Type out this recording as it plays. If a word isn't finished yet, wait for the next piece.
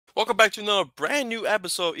Welcome back to another brand new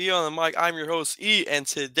episode of E on the Mic. I'm your host E, and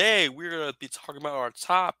today we're gonna be talking about our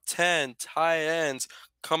top 10 tight ends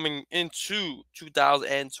coming into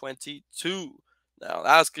 2022. Now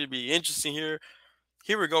that's gonna be interesting here.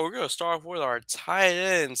 Here we go. We're gonna start off with our tight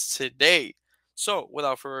ends today. So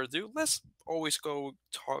without further ado, let's always go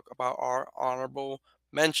talk about our honorable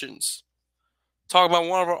mentions. Talk about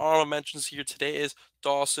one of our honorable mentions here today is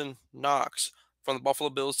Dawson Knox from the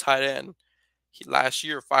Buffalo Bills tight end. Last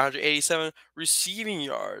year, 587 receiving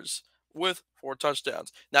yards with 4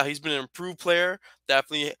 touchdowns. Now, he's been an improved player,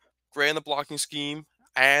 definitely great in the blocking scheme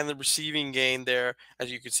and the receiving game there. As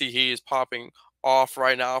you can see, he is popping off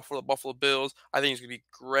right now for the Buffalo Bills. I think he's going to be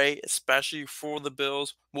great, especially for the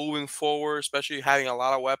Bills moving forward, especially having a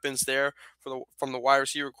lot of weapons there from the wide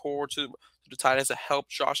receiver core to the tight ends to help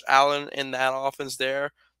Josh Allen in that offense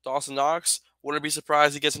there. Dawson Knox, wouldn't be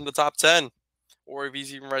surprised he gets into the top 10 or if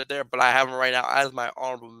he's even right there. But I have him right now as my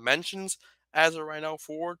honorable mentions as of right now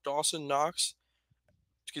for Dawson Knox.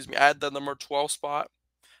 Excuse me, at the number 12 spot.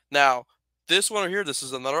 Now, this one here, this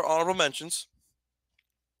is another honorable mentions.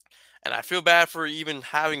 And I feel bad for even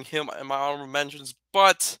having him in my honorable mentions,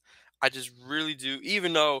 but I just really do,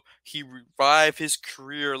 even though he revived his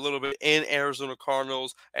career a little bit in Arizona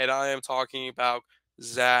Cardinals, and I am talking about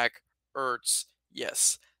Zach Ertz.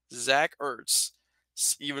 Yes, Zach Ertz.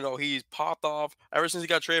 Even though he's popped off ever since he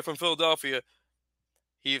got traded from Philadelphia,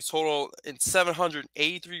 he's total in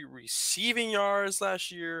 783 receiving yards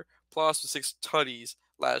last year, plus 6 tutties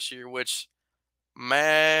last year, which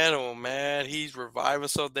man, oh man, he's reviving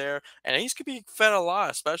himself there, and he's gonna be fed a lot,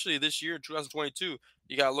 especially this year, 2022.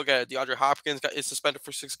 You gotta look at it. DeAndre Hopkins is suspended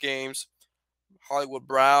for 6 games. Hollywood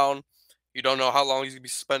Brown, you don't know how long he's gonna be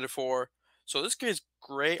suspended for. So this is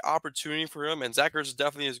great opportunity for him, and Zach Ertz is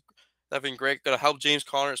definitely great. Gonna help James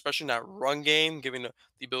Conner, especially in that run game, giving the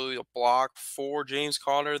ability to block for James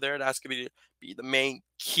Conner there. That's gonna be the main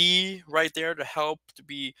key right there to help to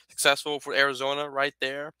be successful for Arizona right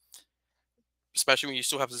there, especially when you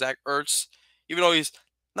still have Zach Ertz, even though he's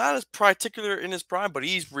not as particular in his prime, but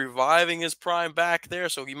he's reviving his prime back there,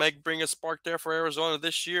 so he might bring a spark there for Arizona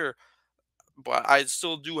this year. But I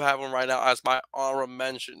still do have him right now as my honorable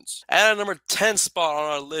mentions. At number 10 spot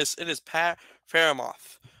on our list, it is Pat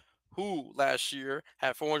Fairmouth, who last year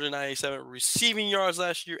had 497 receiving yards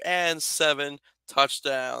last year and 7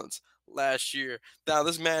 touchdowns last year. Now,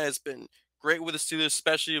 this man has been great with the Steelers,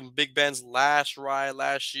 especially in Big Ben's last ride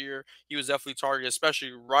last year. He was definitely targeted,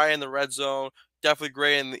 especially right in the red zone. Definitely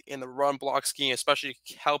great in the run block scheme, especially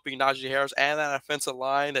helping Najee Harris and that offensive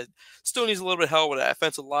line that still needs a little bit of help with that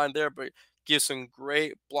offensive line there, but gives some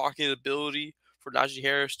great blocking ability for Najee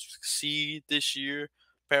Harris to succeed this year.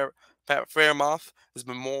 Pat Fairmouth has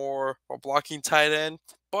been more a blocking tight end,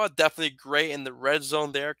 but definitely great in the red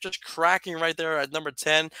zone there. Just cracking right there at number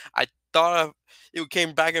 10. I thought it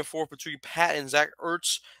came back and forth between Pat and Zach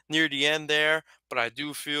Ertz near the end there, but I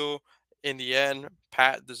do feel in the end,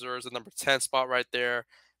 Pat deserves the number 10 spot right there.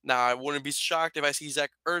 Now, I wouldn't be shocked if I see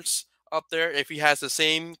Zach Ertz up there if he has the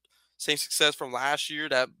same success from last year,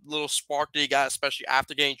 that little spark that he got, especially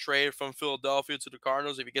after getting traded from Philadelphia to the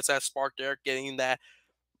Cardinals. If he gets that spark there, getting that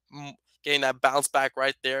bounce back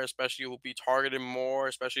right there, especially will be targeted more,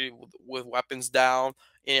 especially with weapons down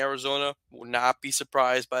in Arizona. Will not be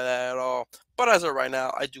surprised by that at all. But as of right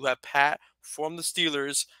now, I do have Pat from the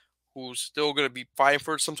Steelers, who's still going to be fighting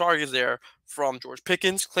for some targets there from George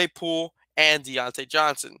Pickens, Claypool, and Deontay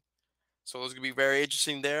Johnson. So it's going to be very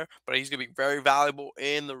interesting there, but he's going to be very valuable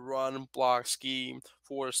in the run block scheme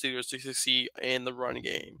for the Steelers to succeed in the run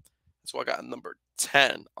game. That's why I got number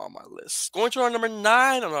 10 on my list. Going to our number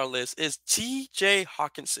 9 on our list is TJ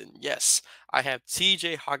Hawkinson. Yes, I have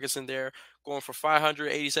TJ Hawkinson there going for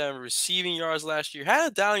 587 receiving yards last year.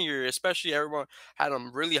 Had a down year, especially everyone had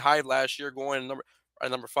him really high last year going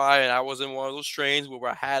at number 5, and I was in one of those trains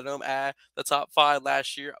where I had him at the top 5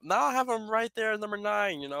 last year. Now I have him right there at number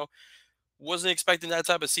 9, wasn't expecting that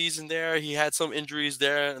type of season there. He had some injuries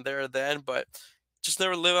there and there then, but just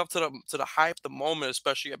never live up to the hype, the moment,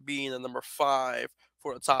 especially at being the number 5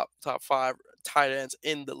 for the top 5 tight ends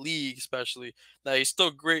in the league, especially. Now he's still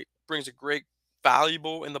great, brings a great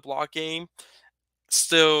valuable in the block game.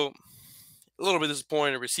 Still a little bit disappointed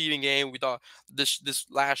in the receiving game. We thought this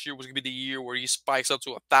last year was gonna be the year where he spikes up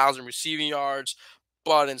to 1,000 receiving yards,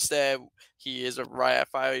 but instead he is right at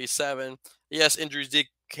 587. Yes, injuries did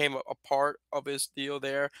came a part of his deal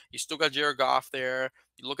there. You still got Jared Goff there.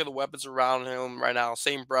 You look at the weapons around him right now: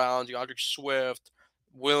 St. Brown, DeAndre Swift,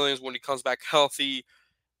 Williams when he comes back healthy.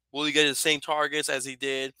 Will he get the same targets as he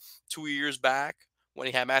did 2 years back when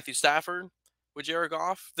he had Matthew Stafford with Jared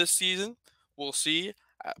Goff this season? We'll see.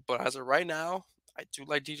 But as of right now, I do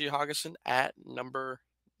like DJ Hawkinson at number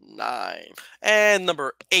 9. And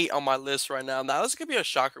number 8 on my list right now. Now, this could be a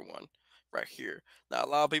shocker one right here. Now, a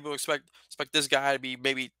lot of people expect this guy to be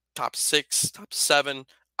maybe top 6, top 7.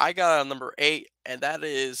 I got a number 8, and that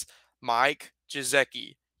is Mike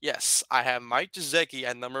Gesicki. Yes, I have Mike Gesicki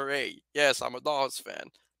at number 8. Yes, I'm a Dogs fan,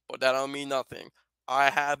 but that don't mean nothing. I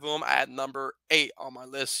have him at number 8 on my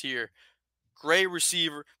list here. Great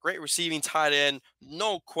receiver, great receiving tight end,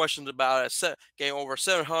 no questions about it. Getting over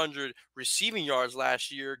 700 receiving yards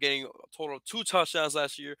last year, getting a total of 2 touchdowns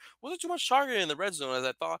last year. Wasn't too much targeted in the red zone as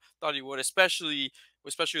I thought he would, especially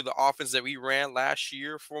the offense that we ran last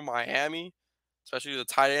year for Miami. Especially the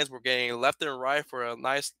tight ends were getting left and right for a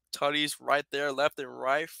nice tutties right there, left and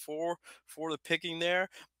right for the picking there.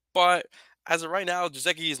 But as of right now,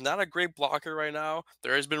 Gesicki is not a great blocker right now.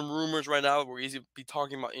 There has been rumors right now where he's be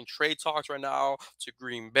talking about in trade talks right now to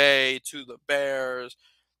Green Bay, to the Bears,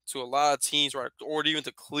 to a lot of teams, right, or even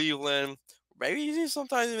to Cleveland. Maybe he's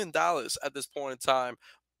sometimes even Dallas at this point in time.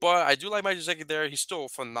 But I do like Mike Gesicki there. He's still a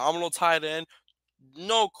phenomenal tight end.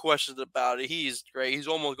 No questions about it. He's great. He's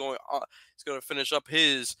almost going. He's going to finish up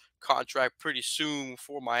his contract pretty soon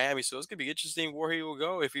for Miami. So it's going to be interesting where he will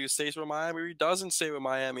go if he stays with Miami or he doesn't stay with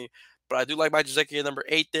Miami. But I do like Mike Gesicki at number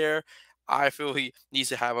 8 there. I feel he needs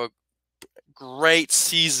to have a great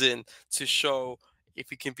season to show if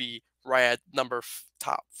he can be right at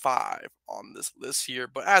top 5 on this list here.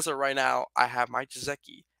 But as of right now, I have Mike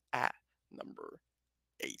Gesicki at number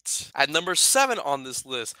 8. At number 7 on this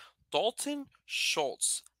list, Dalton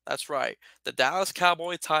Schultz. That's right. The Dallas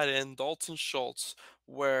Cowboy tight end, Dalton Schultz,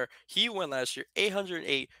 where he went last year,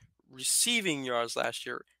 808 receiving yards last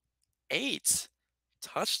year, 8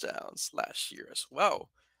 touchdowns last year as well.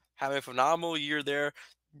 Having a phenomenal year there,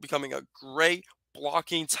 becoming a great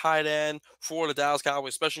blocking tight end for the Dallas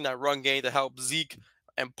Cowboys, especially in that run game to help Zeke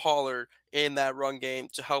and Pollard in that run game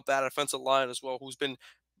to help that offensive line as well, who's been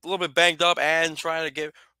a little bit banged up and trying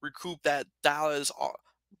to recoup that Dallas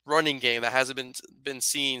running game that hasn't been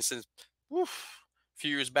seen since a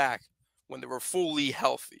few years back when they were fully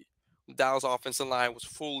healthy. The Dallas offensive line was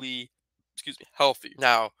fully, healthy.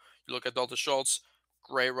 Now you look at Dalton Schultz,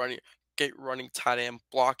 great running tight end,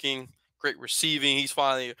 blocking, great receiving. He's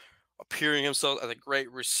finally appearing himself as a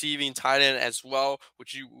great receiving tight end as well,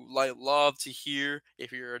 which you love to hear.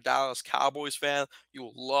 If you're a Dallas Cowboys fan, you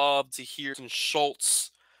will love to hear Schultz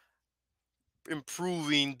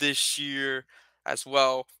improving this year as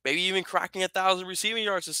well. Maybe even cracking 1,000 receiving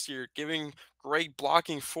yards this year, giving great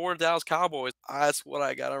blocking for Dallas Cowboys. That's what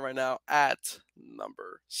I got on right now at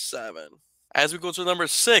number 7. As we go to number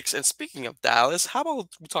 6, and speaking of Dallas, how about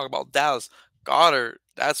we talk about Dallas Goedert?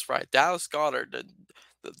 That's right, Dallas Goedert.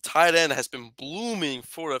 The tight end has been blooming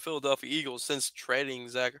for the Philadelphia Eagles since trading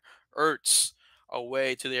Zach Ertz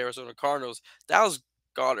away to the Arizona Cardinals. Dallas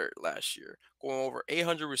Goedert last year, going over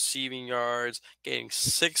 800 receiving yards, getting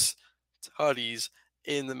 6 tutties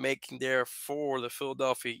in the making there for the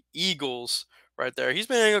Philadelphia Eagles. Right there, he's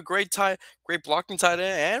been a great blocking tight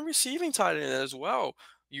end and receiving tight end as well.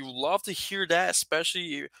 You love to hear that,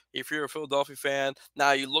 especially if you're a Philadelphia fan.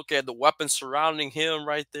 Now you look at the weapons surrounding him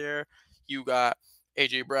right there. You got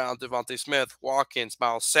A.J. Brown, Devontae Smith, Watkins,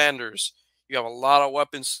 Miles Sanders. You have a lot of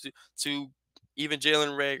weapons to even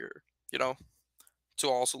Jalen Reagor, to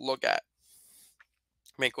also look at.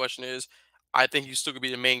 Main question is, I think he's still going to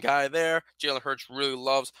be the main guy there. Jalen Hurts really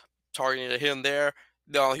loves targeting him there.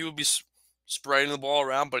 No, he will be spreading the ball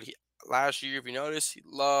around, but last year, if you notice, he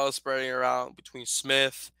loves spreading around between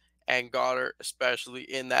Smith and Goedert, especially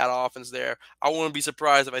in that offense there. I wouldn't be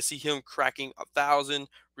surprised if I see him cracking 1,000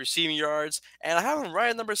 receiving yards. And I have him right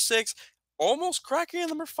at number 6, almost cracking at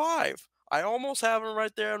number 5. I almost have him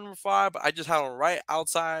right there at number 5, but I just have him right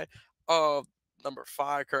outside of number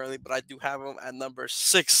 5 currently, but I do have him at number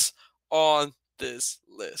 6 on this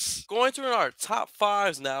list. Going through our top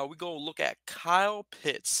 5s now, we go look at Kyle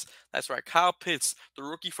Pitts. That's right, Kyle Pitts, the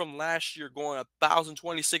rookie from last year, going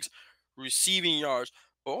 1,026 receiving yards,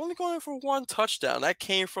 but only going for 1 touchdown. That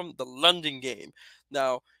came from the London game.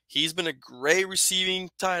 Now, he's been a great receiving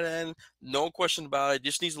tight end, no question about it.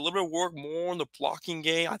 Just needs a little bit of work more on the blocking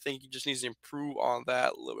game. I think he just needs to improve on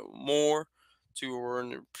that a little bit more to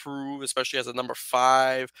improve, especially as a number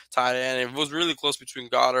 5 tight end. It was really close between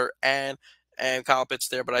Goedert and Kyle Pitts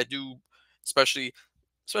there, but I do, especially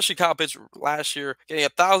Kyle Pitts last year, getting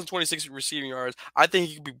 1,026 receiving yards. I think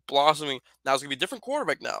he could be blossoming. Now it's going to be a different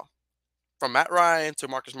quarterback now, from Matt Ryan to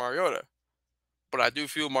Marcus Mariota. But I do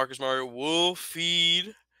feel Marcus Mariota will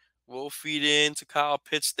feed into Kyle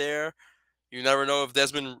Pitts there. You never know if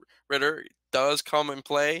Desmond Ridder, does come and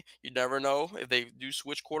play, you never know if they do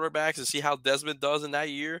switch quarterbacks and see how Desmond does in that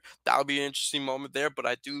year. That would be an interesting moment there. But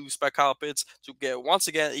I do expect Kyle Pitts to get once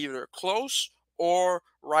again either close or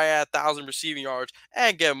right at 1,000 receiving yards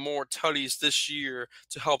and get more tutties this year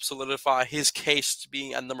to help solidify his case to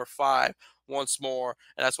being at number 5 once more.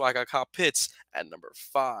 And that's why I got Kyle Pitts at number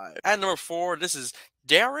 5. At number 4, this is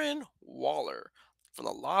Darren Waller from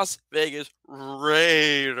the Las Vegas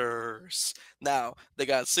Raiders. Now they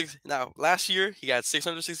got six. Now last year he got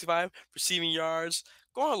 665 receiving yards.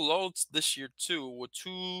 Going low this year too with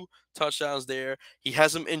 2 touchdowns there. He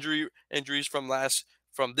has some injuries from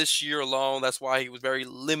this year alone. That's why he was very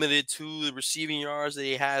limited to the receiving yards that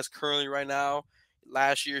he has currently right now.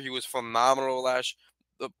 Last year he was phenomenal.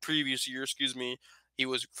 The previous year, excuse me, he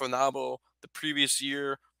was phenomenal. The previous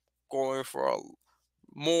year, going for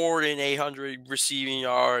more than 800 receiving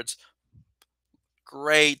yards.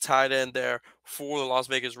 Great tight end there for the Las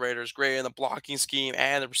Vegas Raiders. Great in the blocking scheme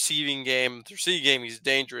and the receiving game. The receiving game, he's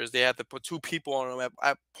dangerous. They have to put 2 people on him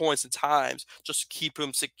at points and times just to keep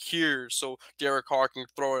him secure so Derek Carr can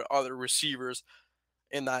throw at other receivers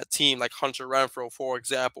in that team, like Hunter Renfrow, for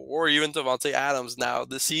example, or even Devontae Adams now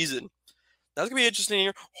this season. That's gonna be interesting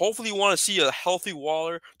here. Hopefully, you want to see a healthy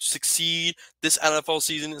Waller succeed this NFL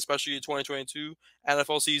season, especially the 2022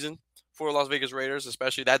 NFL season for Las Vegas Raiders.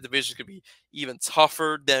 Especially that division could be even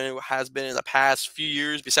tougher than it has been in the past few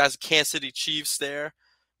years. Besides the Kansas City Chiefs, there,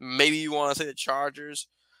 maybe you want to say the Chargers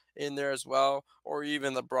in there as well, or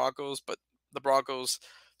even the Broncos. But the Broncos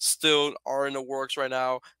still are in the works right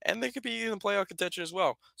now, and they could be in playoff contention as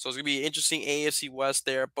well. So it's gonna be interesting AFC West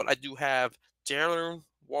there. But I do have Darren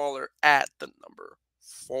Waller at the number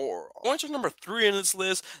 4. Going to number 3 in this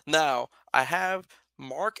list. Now, I have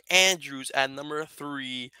Mark Andrews at number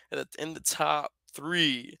 3 in the top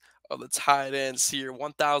 3 of the tight ends here.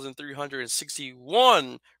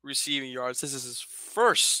 1,361 receiving yards. This is his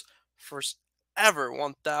first ever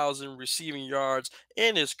 1,000 receiving yards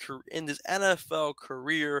in his NFL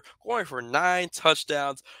career, going for 9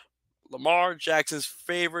 touchdowns. Lamar Jackson's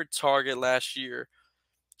favorite target last year.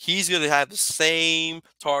 He's going to have the same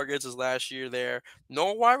targets as last year there.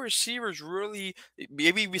 No wide receivers really,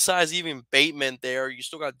 maybe besides even Bateman there. You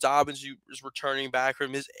still got Dobbins who is returning back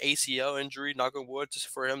from his ACL injury, knock on wood, just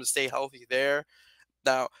for him to stay healthy there.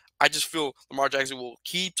 Now, I just feel Lamar Jackson will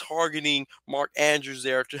keep targeting Mark Andrews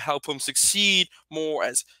there to help him succeed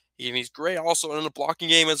more he's great also in the blocking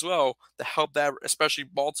game as well to help that, especially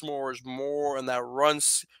Baltimore is more in that run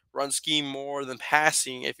scheme more than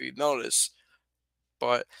passing, if you notice.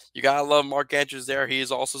 But you gotta love Mark Andrews there. He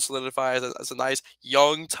is also solidified as a nice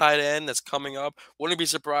young tight end that's coming up. Wouldn't be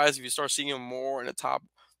surprised if you start seeing him more in the top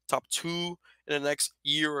 2 in the next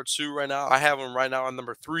year or two. Right now, I have him right now on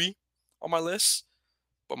number 3 on my list.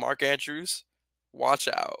 But Mark Andrews, watch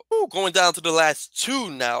out. Ooh, going down to the last 2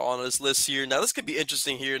 now on this list here. Now this could be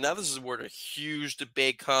interesting here. Now this is where the huge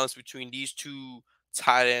debate comes between these 2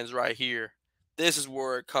 tight ends right here. This is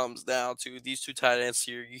where it comes down to these 2 tight ends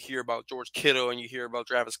here. You hear about George Kittle and you hear about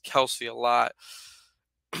Travis Kelce a lot.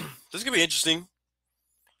 This is gonna be interesting.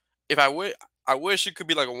 I wish it could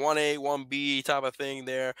be like a 1A, 1B type of thing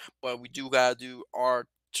there, but we do gotta do our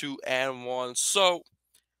 2 and 1. So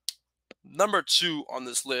number 2 on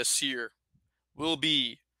this list here will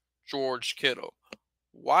be George Kittle.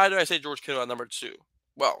 Why did I say George Kittle at number 2?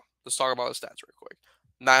 Well, let's talk about his stats real quick.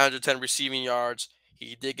 910 receiving yards.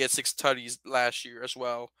 He did get 6 tutties last year as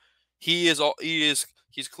well. He's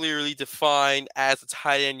clearly defined as a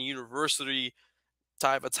tight end university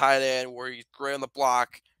type of tight end where he's great on the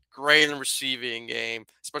block, great in the receiving game,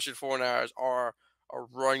 especially the 49ers are a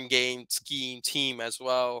run game scheme team as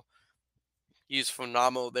well. He's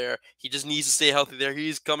phenomenal there. He just needs to stay healthy there.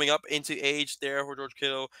 He's coming up into age there for George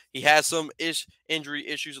Kittle. He has some injury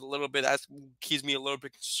issues a little bit. That keeps me a little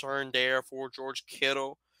bit concerned there for George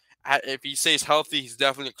Kittle. If he stays healthy, he's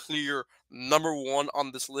definitely clear number 1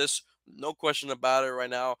 on this list. No question about it right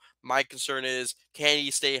now. My concern is, can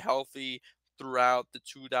he stay healthy throughout the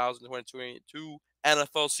 2022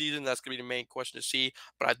 NFL season? That's going to be the main question to see.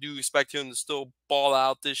 But I do expect him to still ball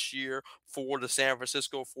out this year for the San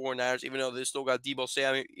Francisco 49ers, even though they still got Deebo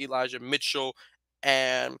Samuel, Elijah Mitchell,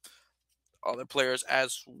 and other players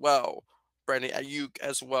as well. Brandon Ayuk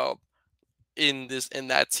as well in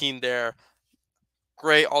that team there.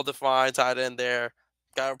 Great, all defined tight end there.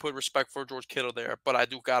 Gotta put respect for George Kittle there, but I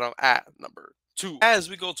do got him at number 2. As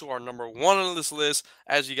we go to our number 1 on this list,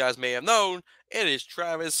 as you guys may have known, it is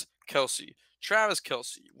Travis Kelce. Travis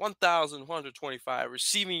Kelce, 1,125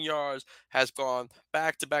 receiving yards, has gone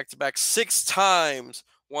back to back to back 6 times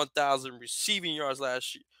 1,000 receiving yards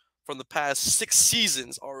last year from the past 6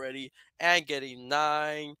 seasons already, and getting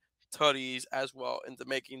 9 tutties as well into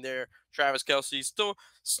making there. Travis Kelsey still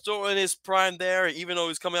in his prime there, even though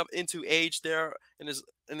he's coming up into age there in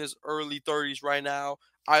his early 30s right now.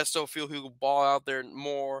 I still feel he will ball out there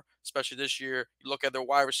more, especially this year. You look at their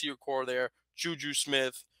wide receiver core there, Juju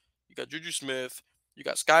Smith. You got Juju Smith. You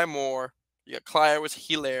got Sky Moore. You got Clyde with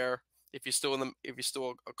Hilaire. If he's still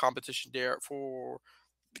a competition there for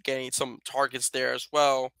getting some targets there as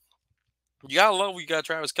well. You gotta love you got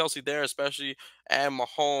Travis Kelsey there, especially and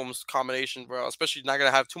Mahomes combination, bro. Especially not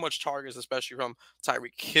gonna have too much targets, especially from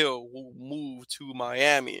Tyreek Hill, who moved to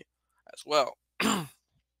Miami as well.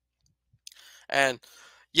 And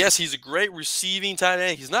yes, he's a great receiving tight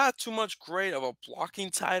end. He's not too much great of a blocking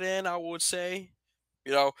tight end, I would say.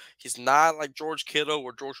 You know, he's not like George Kittle,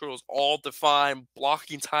 where George Kittle is all defined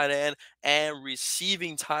blocking tight end and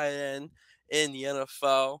receiving tight end in the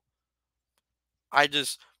NFL. I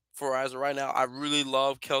just, for as of right now, I really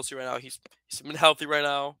love Kelsey right now. He's been healthy right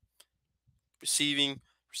now. Receiving,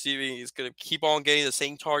 receiving. He's gonna keep on getting the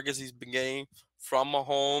same targets he's been getting from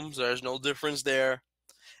Mahomes. There's no difference there,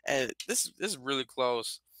 and this is really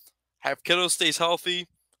close. If Kittle stays healthy,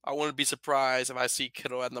 I wouldn't be surprised if I see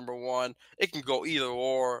Kittle at number one. It can go either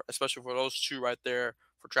or, especially for those two right there,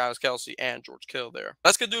 for Travis Kelsey and George Kittle there.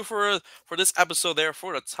 That's gonna do for this episode there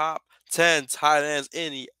for the top 10 tight ends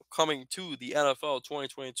in the coming to the NFL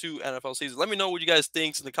 2022 NFL season. Let me know what you guys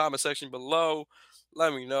think in the comment section below.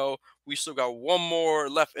 Let me know. We still got one more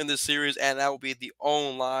left in this series, and that will be the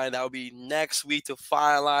online. That will be next week to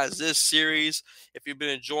finalize this series. If you've been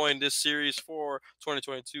enjoying this series for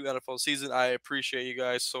 2022 NFL season, I appreciate you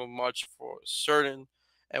guys so much for certain,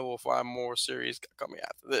 and we'll find more series coming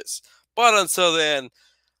after this. But until then,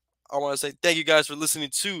 I want to say thank you guys for listening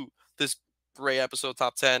to this great episode,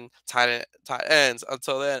 Top 10 tight ends.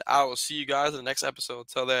 Until then, I will see you guys in the next episode.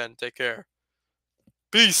 Until then, take care.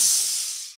 Peace.